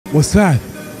What's that?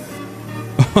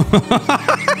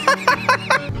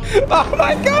 Oh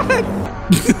my god!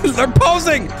 They're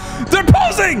posing! They're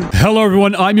posing! Hello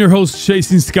everyone, I'm your host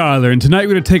Chasing Skyler, and tonight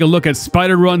we're going to take a look at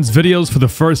Spider-Run's videos for the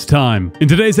first time. In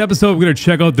today's episode, we're going to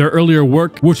check out their earlier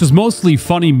work, which is mostly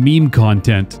funny meme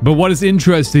content. But what is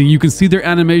interesting, you can see their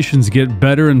animations get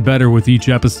better and better with each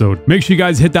episode. Make sure you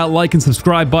guys hit that like and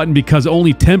subscribe button because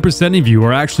only 10% of you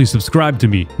are actually subscribed to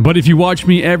me. But if you watch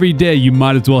me every day, you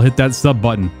might as well hit that sub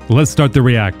button. Let's start the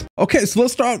react. Okay, so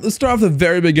let's start off the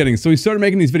very beginning. So we started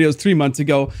making these videos 3 months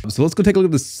ago. So let's go take a look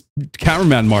at this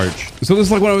cameraman march. So this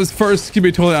is like one of his first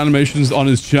Skibidi Toilet animations on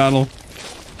his channel.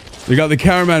 We got the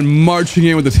cameraman marching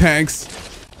in with the tanks.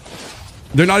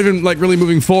 They're not even like really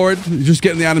moving forward. You're just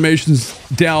getting the animations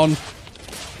down.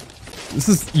 This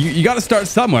is, you got to start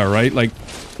somewhere, right? Like,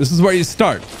 this is where you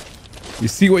start. You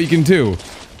see what you can do.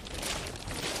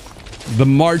 The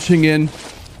marching in.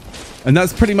 And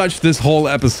that's pretty much this whole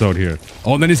episode here.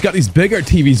 Oh, and then he's got these bigger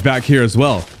TVs back here as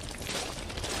well.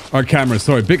 Or cameras,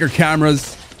 sorry. Bigger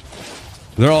cameras.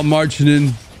 They're all marching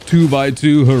in 2 by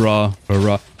 2. Hurrah,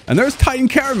 hurrah. And there's Titan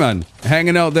Cameraman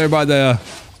hanging out there by the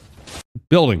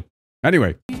building.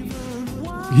 Anyway.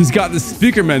 He's got the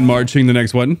speaker men marching the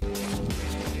next one.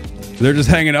 They're just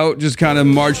hanging out, just kind of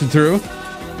marching through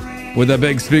with the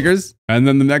big speakers. And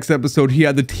then the next episode, he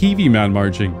had the TV man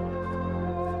marching.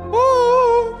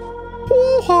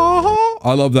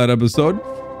 I love that episode.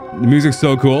 The music's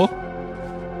so cool.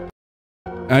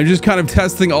 And I'm just kind of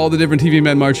testing all the different TV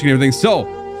men marching and everything.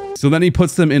 So then he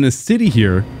puts them in a city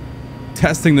here.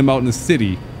 Testing them out in the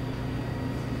city.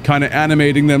 Kind of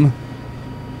animating them.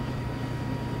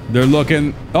 They're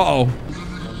looking... Uh-oh.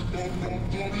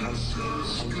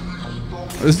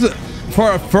 This is...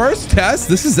 For a first test,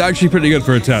 this is actually pretty good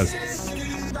for a test.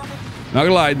 Not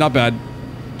gonna lie, not bad.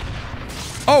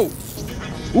 Oh!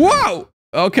 Whoa!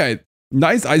 Okay.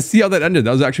 Nice. I see how that ended.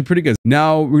 That was actually pretty good.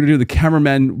 Now we're gonna do the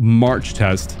cameraman march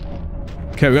test.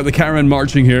 Okay, we got the cameraman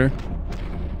marching here.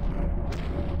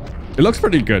 It looks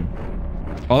pretty good.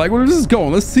 I like where this is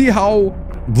going. Let's see how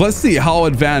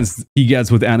advanced he gets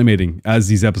with animating as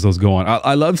these episodes go on.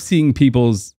 I love seeing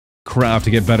people's craft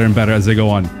to get better and better as they go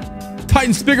on.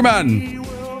 Titan Speakerman!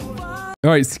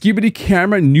 Alright, Skibidi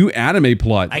Camera new anime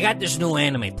plot. I got this new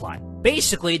anime plot.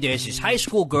 Basically, there's this high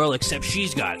school girl, except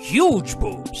she's got huge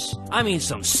boobs. I mean,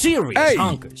 some serious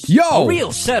hunkers. Yo! A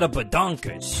real set of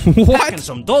badonkers. What? Packing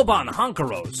some Doban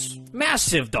hunkeros.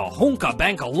 Massive da hunka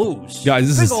bankaloos. Guys,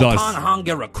 this is Big sus. old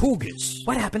Tanhangera cougars.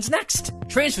 What happens next?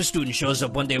 Transfer student shows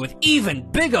up one day with even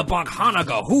bigger bunk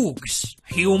hanaga hoogs.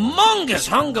 Humongous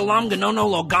hungalamga no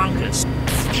logankas.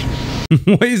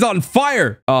 He's on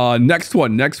fire. Next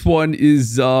one. Next one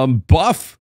is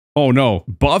Buff. Oh no,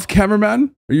 Buff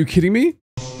Cameraman? Are you kidding me?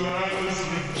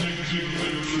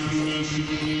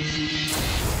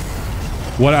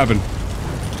 What happened?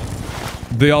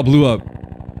 They all blew up.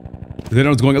 They know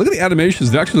what's going on. Look at the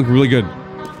animations. They actually look really good.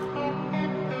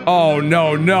 Oh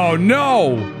no, no,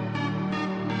 no!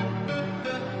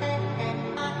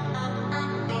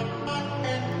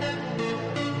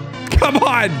 Come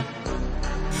on!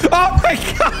 Oh my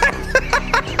god!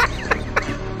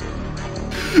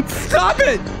 Stop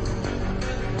it!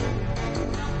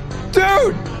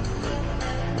 Dude!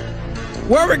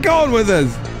 Where are we going with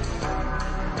this?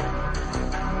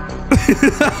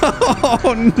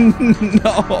 Oh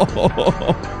no!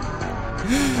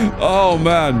 Oh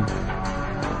man!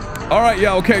 All right,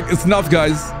 yeah, okay, it's enough,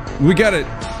 guys. We get it.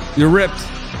 You're ripped.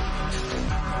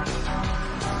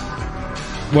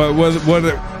 What?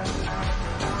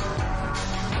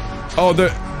 Oh,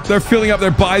 they're filling up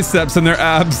their biceps and their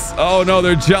abs. Oh no,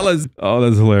 they're jealous. Oh,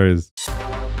 that's hilarious.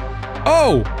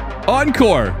 Oh,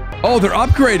 Encore. Oh, they're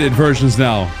upgraded versions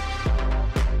now.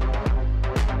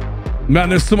 Man,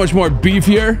 there's so much more beef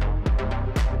here.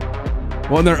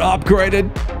 When they're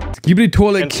upgraded. Skibidi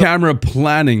Toilet camera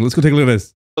planning. Let's go take a look at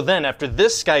this. So then, after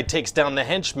this guy takes down the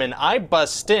henchman, I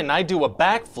bust in, I do a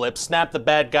backflip, snap the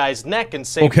bad guy's neck, and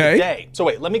save the day. So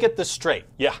wait, let me get this straight.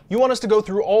 Yeah, you want us to go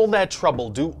through all that trouble,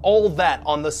 do all that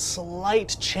on the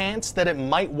slight chance that it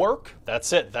might work?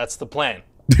 That's it, that's the plan.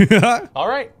 All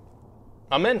right,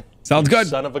 I'm in. Sounds good.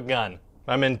 Son of a gun.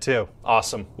 I'm in too.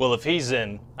 Awesome. Well, if he's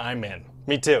in, I'm in.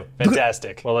 Me too.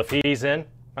 Fantastic. Well, if he's in,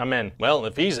 I'm in. Well,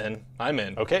 if he's in, I'm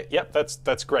in. Okay, yep,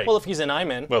 that's great. Well, if he's in, I'm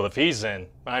in. Well, if he's in,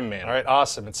 I'm in. All right,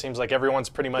 awesome. It seems like everyone's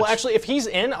pretty much... Well, actually, if he's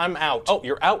in, I'm out. Oh,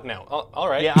 you're out now. All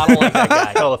right. Yeah, I don't like that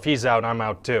guy. Well, if he's out, I'm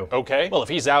out too. Okay. Well, if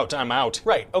he's out, I'm out.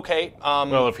 Right, okay,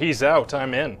 Well, if he's out,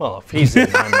 I'm in. Well, if he's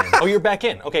in, I'm in. Oh, you're back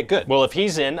in. Okay, good. Well, if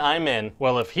he's in, I'm in.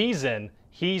 Well, if he's in,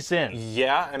 He's in.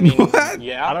 Yeah, I mean, What?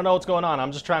 yeah. I don't know what's going on.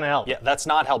 I'm just trying to help. Yeah, that's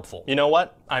not helpful. You know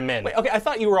what? I'm in. Wait, okay, I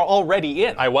thought you were already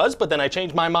in. I was, but then I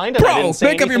changed my mind and I didn't say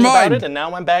make up anything your about mind. it, and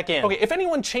now I'm back in. Okay, if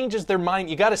anyone changes their mind,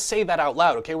 you gotta say that out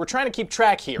loud, okay? We're trying to keep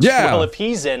track here. Yeah. Well, if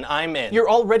he's in, I'm in. You're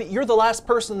the last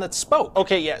person that spoke.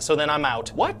 Okay, yeah, so then I'm out.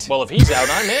 What? Well, if he's out,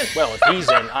 I'm in. Well, if he's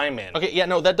in, I'm in. Okay, yeah,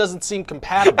 no, that doesn't seem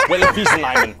compatible. Well, if he's in,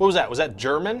 I'm in. What was that? Was that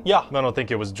German? Yeah. I don't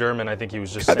think it was German. I think he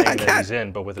was just saying that he's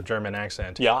in, but with a German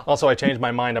accent. Yeah. Also, I changed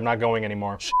my mind. I'm not going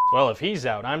anymore. Well, if he's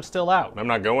out, I'm still out. I'm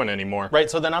not going anymore.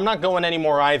 Right, so then I'm not going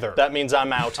anymore either. That means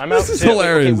I'm out. I'm out. This is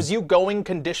hilarious. Okay, was you going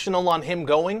conditional on him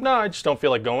going? No, I just don't feel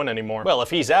like going anymore. Well,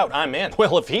 if he's out, I'm in.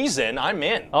 Well, if he's in, I'm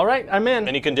in. All right, I'm in.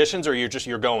 Any conditions or you're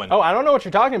going? Oh, I don't know what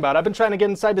you're talking about. I've been trying to get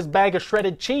inside this bag of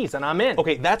shredded cheese and I'm in.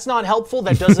 Okay, that's not helpful.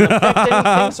 That doesn't affect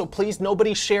anything, so please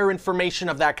nobody share information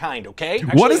of that kind, okay?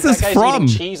 Actually, what is this if that guy's from?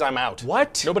 eating cheese, I'm out.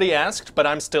 What? Nobody asked, but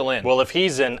I'm still in. Well, if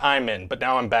he's in, I'm in, but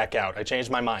now I'm back out. I changed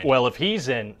my mind. Well, if he's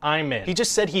in, I'm in. He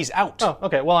just said he's out. Oh,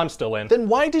 okay, well, I'm still in. Then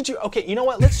why did you, okay, you know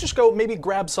what? Let's just go maybe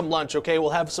grab some lunch, okay? We'll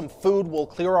have some food, we'll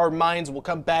clear our minds, we'll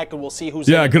come back and we'll see who's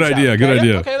in. Yeah, and good who's idea, out, good okay?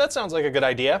 idea. Okay, that sounds like a good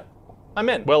idea. I'm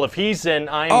in. Well, if he's in,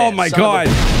 I'm in. Oh my Son of a-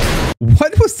 god.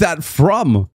 What was that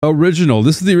from? Original.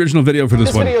 This is the original video for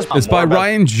this one. video's It's by more about-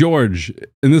 Ryan George.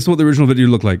 And this is what the original video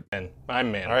looked like.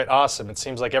 I'm in. All right, awesome. It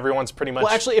seems like everyone's pretty much...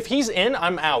 Well, actually, if he's in,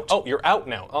 I'm out. Oh, you're out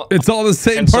now. Oh, It's all the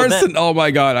same And so person. Oh my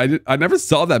god. I never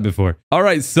saw that before. All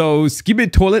right, so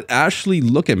Skibidi Toilet, Ashley,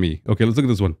 look at me. Okay, let's look at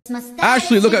this one.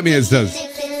 Ashley, look at me, it says.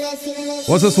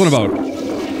 What's this one about?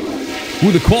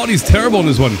 Ooh, the quality's terrible in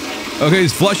this one. Okay,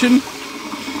 he's flushing.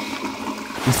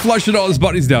 He's flushing all his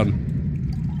bodies down.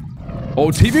 Oh,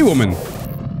 TV woman.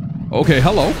 Okay,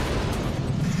 hello.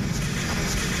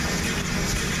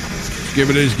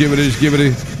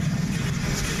 Skibidi.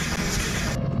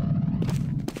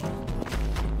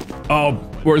 Oh,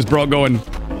 where's bro going?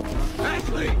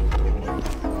 Ashley,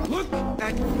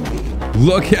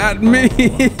 Look at me.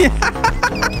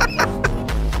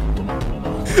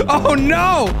 Oh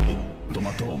no.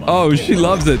 Oh, she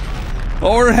loves it.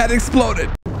 Oh, her head exploded.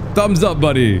 Thumbs up,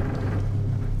 buddy.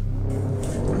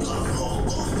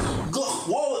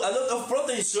 Whoa, a lot of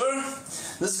protein, sir.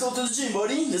 Let's go to the gym,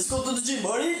 buddy. Let's go to the gym,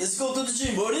 buddy. Let's go to the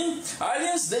gym, buddy.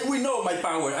 Aliens, they will know my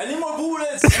power. I need more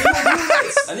bullets. I need more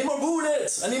bullets. I need more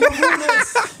bullets. I need more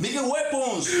bullets. Bigger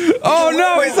weapons. Oh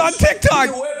no, he's on TikTok.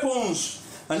 Bigger weapons.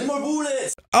 I need more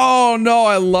bullets. Oh no,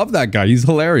 I love that guy. He's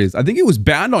hilarious. I think he was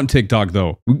banned on TikTok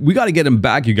though. We got to get him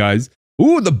back, you guys.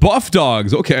 Ooh, the buff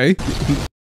dogs. Okay.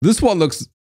 This one looks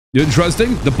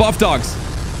interesting. The buff dogs.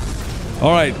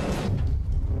 All right.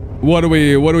 What are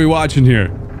we watching here?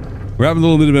 We're having a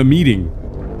little bit of a meeting.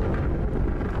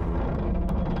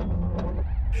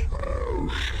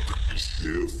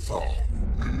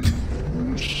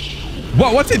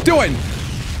 Whoa, what's it doing?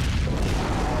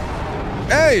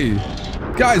 Hey,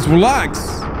 guys, relax.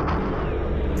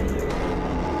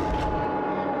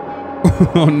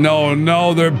 Oh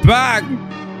no, they're back.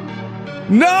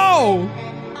 No!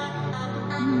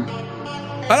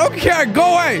 I don't care,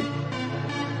 go away.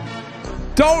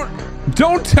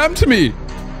 Don't tempt me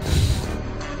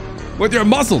with your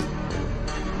muscles.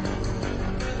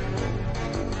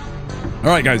 All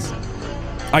right, guys,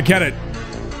 I get it.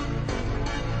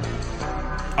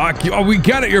 Oh, we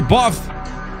get it, you're buff.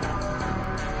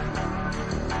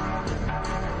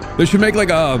 They should make like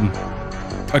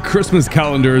a Christmas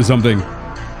calendar or something.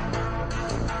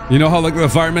 You know how like the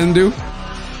firemen do?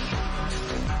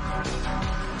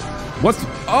 What's...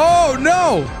 Oh,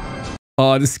 no!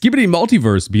 The Skibidi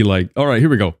multiverse be like... All right, here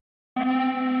we go.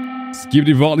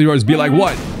 Skibidi multiverse be like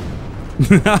what?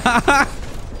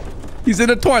 He's in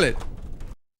a toilet.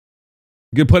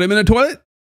 You can put him in a toilet?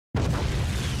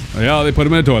 Oh, yeah, they put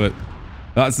him in a toilet.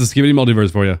 That's the Skibidi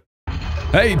multiverse for you.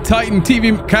 Hey, Titan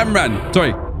TV cameraman.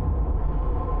 Sorry.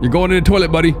 You're going in the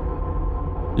toilet, buddy.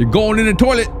 You're going in the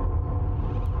toilet.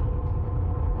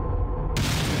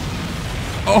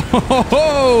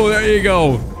 Oh, there you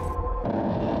go.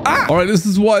 Ah! All right, this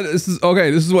is what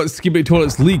Skibidi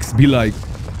Toilet's leaks be like.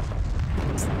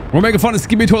 We're making fun of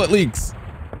Skibidi Toilet leaks.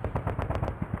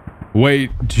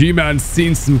 Wait, G-Man's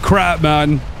seen some crap,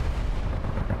 man.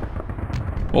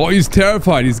 Oh, he's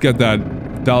terrified. He's got that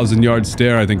 1,000-yard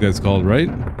stare, I think that's called, right?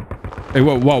 Hey,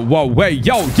 whoa, wait,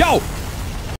 yo!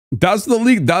 That's the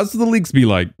leak. That's what the leaks be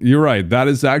like. You're right. That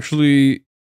is actually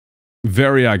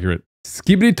very accurate.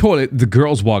 Skibidi Toilet, the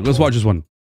girls walk. Let's watch this one.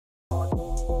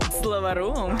 Слово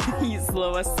 «ром» и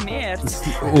слово «смерть».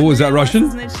 Oh, is that Russian?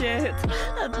 Означают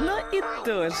одно и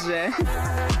то же.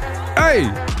 Hey,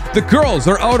 the girls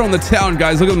are out on the town,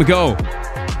 guys. Look at them go.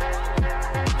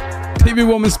 TV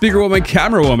woman, speaker woman,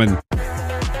 camera woman.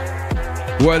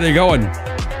 Where are they going?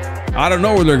 I don't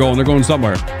know where they're going. They're going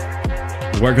somewhere.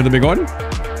 Where could they be going?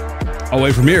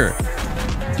 Away from here.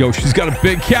 Yo, she's got a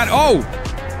big cat. Oh,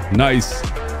 nice.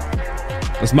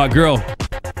 That's my girl.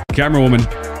 Camera woman.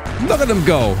 Look at them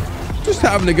go. Just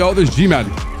having to go. There's G-Man.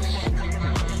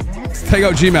 Let's take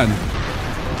out G-Man.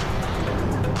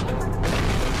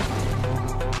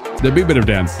 There'd be a bit of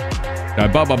dance.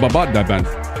 That dance.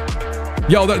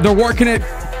 Yo, they're working it.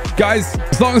 Guys,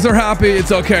 as long as they're happy,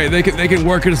 it's okay. They can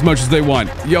work it as much as they want.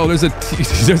 Yo, there's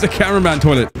a cameraman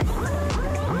toilet.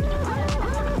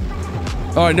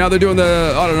 All right, now they're doing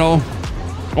the, I don't know.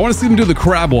 I want to see them do the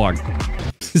crab walk.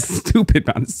 Stupid,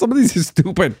 man. Some of these are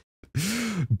stupid.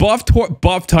 Buff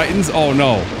Titans. Oh,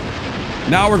 no.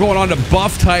 Now we're going on to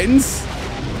Buff Titans.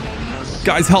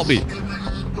 Guys, help me.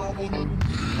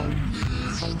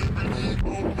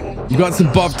 You got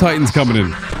some Buff Titans coming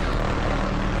in.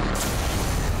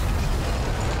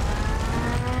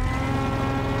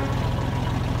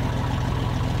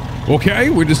 Okay,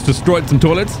 we just destroyed some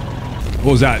toilets.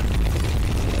 What was that?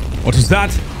 What was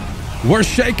that? We're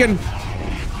shaking.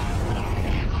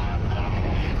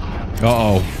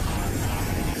 Uh-oh.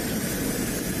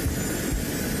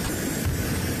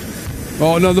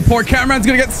 Oh no, the poor cameraman's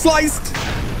gonna get sliced.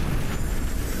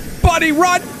 Buddy,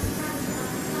 run!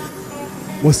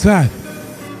 What's that?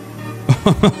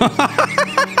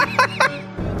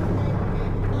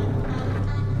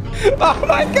 Oh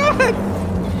my god!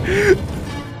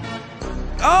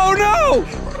 Oh no!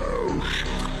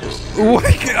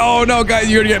 Oh no, guys,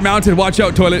 you're gonna get mounted. Watch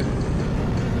out, toilet.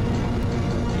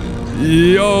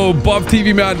 Yo, buff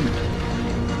TV man.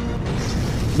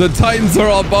 The Titans are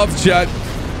all buff, chat.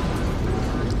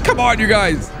 Come on, you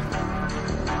guys.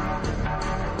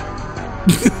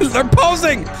 They're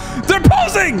posing. They're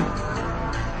posing.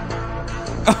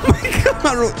 Oh my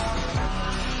god.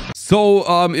 So,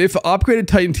 if upgraded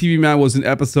Titan TV man was in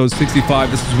episode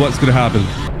 65, this is what's gonna happen.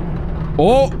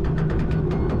 Oh.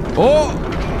 Oh.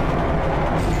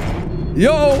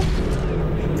 Yo.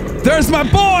 There's my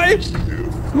boy.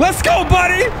 Let's go,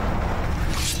 buddy.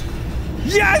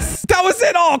 Yes. That was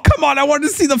it all. Come on. I wanted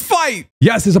to see the fight.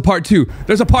 Yes, there's a part 2.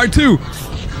 There's a part 2.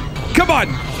 Come on.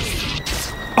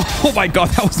 Oh my god.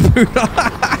 That was brutal.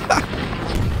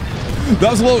 That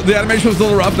was a little, the animation was a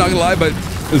little rough, not gonna lie, but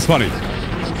it's funny.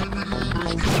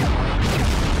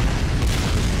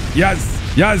 Yes.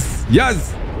 Yes.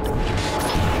 Yes.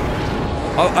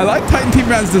 I like Titan TV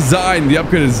Man's design. The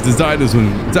upgrade is designed this one.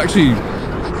 It's actually,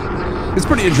 it's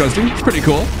pretty interesting. It's pretty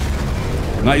cool.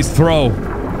 Nice throw.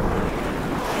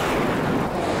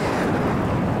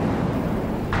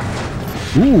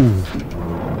 Ooh.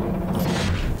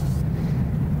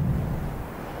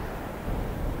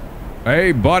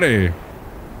 Hey, buddy.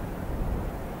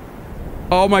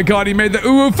 Oh my god, he made the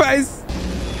ooh face.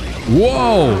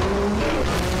 Whoa.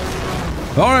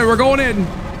 All right, we're going in.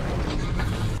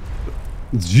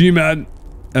 It's G-Man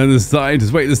and the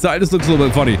scientist. Wait, the scientist looks a little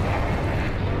bit funny.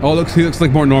 Oh, he looks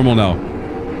like more normal now.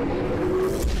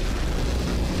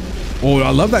 Oh,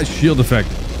 I love that shield effect.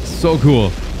 So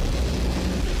cool.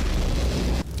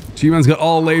 G-Man's got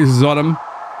all lasers on him.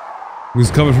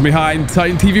 Who's coming from behind?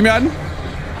 Titan TV Man?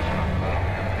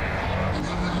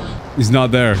 He's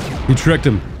not there. He tricked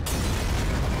him.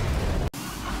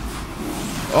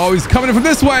 Oh, he's coming in from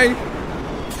this way.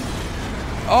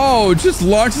 Oh, just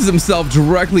launches himself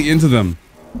directly into them.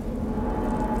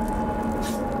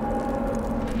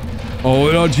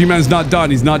 Oh, no, G-Man's not done.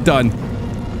 He's not done.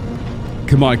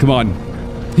 Come on, come on.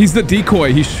 He's the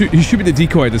decoy. He should be the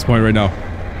decoy at this point right now.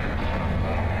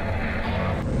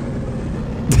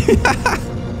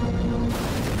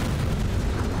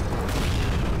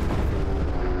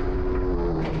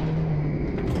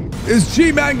 Is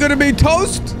G-Man gonna be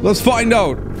toast? Let's find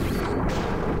out.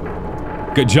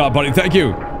 Good job, buddy. Thank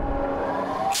you.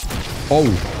 Oh,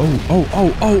 oh, oh,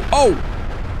 oh, oh, oh.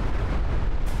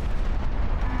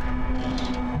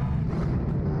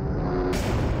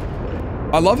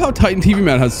 I love how Titan TV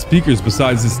Man has speakers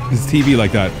besides his TV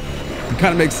like that. It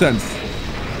kind of makes sense.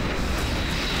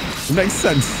 It makes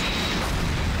sense.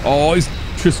 Oh, he's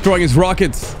destroying his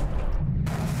rockets.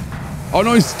 Oh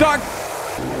no, he's stuck.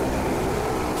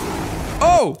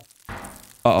 Oh.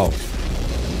 Uh-oh.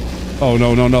 Oh,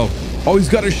 no, no, no. Oh, he's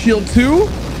got a shield too?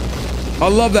 I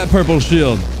love that purple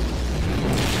shield.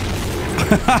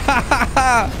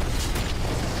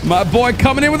 My boy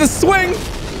coming in with a swing.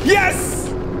 Yes.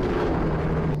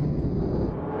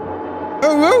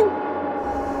 Ooh, woo.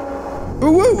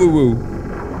 Ooh, woo, woo, woo.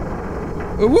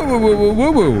 Ooh, woo, woo, woo, woo,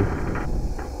 woo, woo.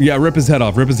 Yeah, rip his head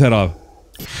off. Rip his head off.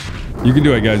 You can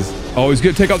do it, guys. Oh, he's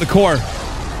gonna take out the core.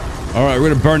 All right, we're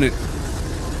gonna burn it.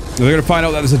 They're gonna find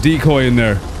out that there's a decoy in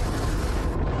there.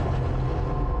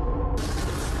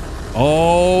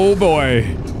 Oh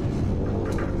boy.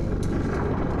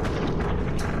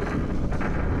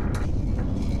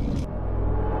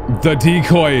 The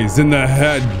decoys in the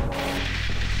head.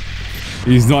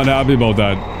 He's not happy about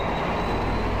that.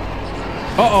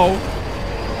 Uh-oh.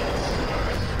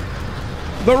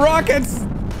 The rockets.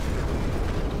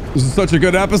 This is such a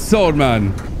good episode,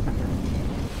 man.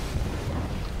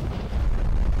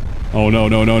 Oh, no,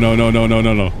 no, no, no, no, no, no,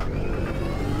 no, no.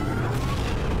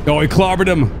 Oh, he clobbered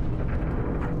him.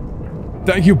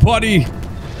 Thank you, buddy.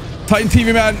 Titan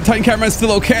TV Man, Titan Cameraman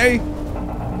still okay?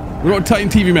 What about Titan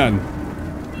TV Man?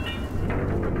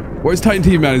 Where's Titan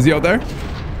TV Man? Is he out there?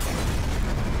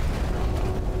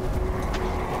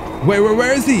 Wait,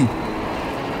 where is he?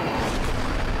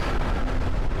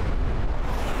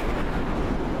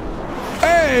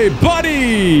 Hey,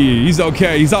 buddy! He's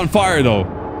okay. He's on fire, though.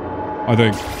 I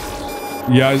think.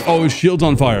 Yeah, oh, his shield's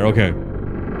on fire. Okay.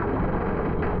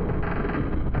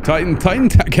 Titan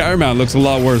Cameraman looks a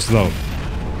lot worse, though.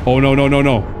 Oh, no, no, no,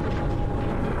 no.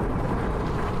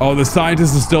 Oh, the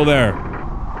scientist is still there.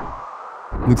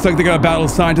 Looks like they got a battle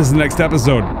scientist in the next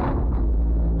episode.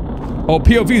 Oh,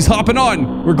 POV's hopping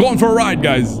on. We're going for a ride,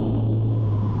 guys. It's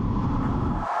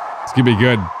gonna be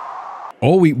good.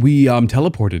 Oh, we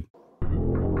teleported.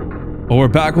 Oh, we're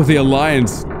back with the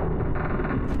Alliance.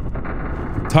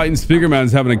 Titan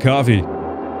Speakerman's having a coffee.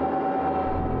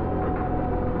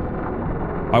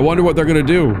 I wonder what they're gonna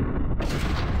do.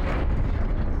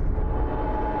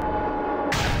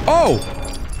 Oh!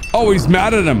 Oh, he's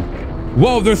mad at him.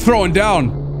 Whoa, they're throwing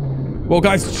down. Well,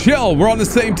 guys, chill. We're on the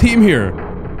same team here.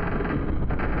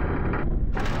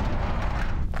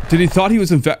 Did he thought he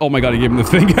was infected? Oh my god, he gave him the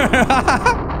thing.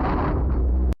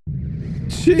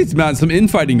 Jeez, man, some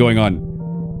infighting going on.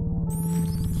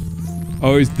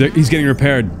 Oh, he's getting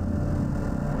repaired.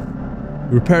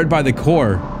 Repaired by the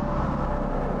core.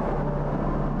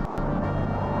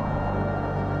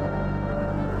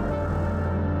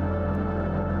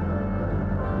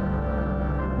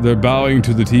 They're bowing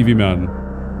to the TV man.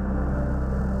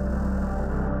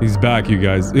 He's back, you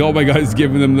guys. Oh my god, he's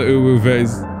giving them the uwu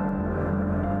face.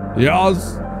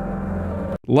 Yes.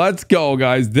 Let's go,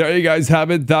 guys. There you guys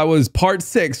have it. That was part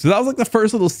 6. So that was like the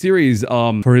first little series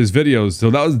for his videos. So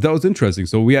that was interesting.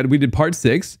 So we did part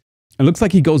 6. It looks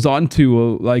like he goes on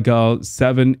to like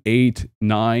 7, 8,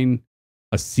 9,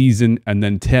 a season, and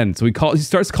then 10. So he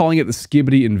starts calling it the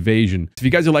Skibbity Invasion. If you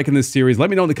guys are liking this series, let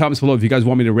me know in the comments below if you guys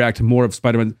want me to react to more of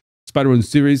Spider-Man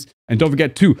series. And don't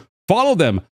forget to follow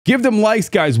them. Give them likes,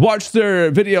 guys. Watch their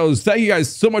videos. Thank you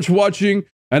guys so much for watching.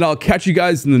 And I'll catch you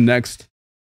guys in the next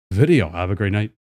video. Have a great night.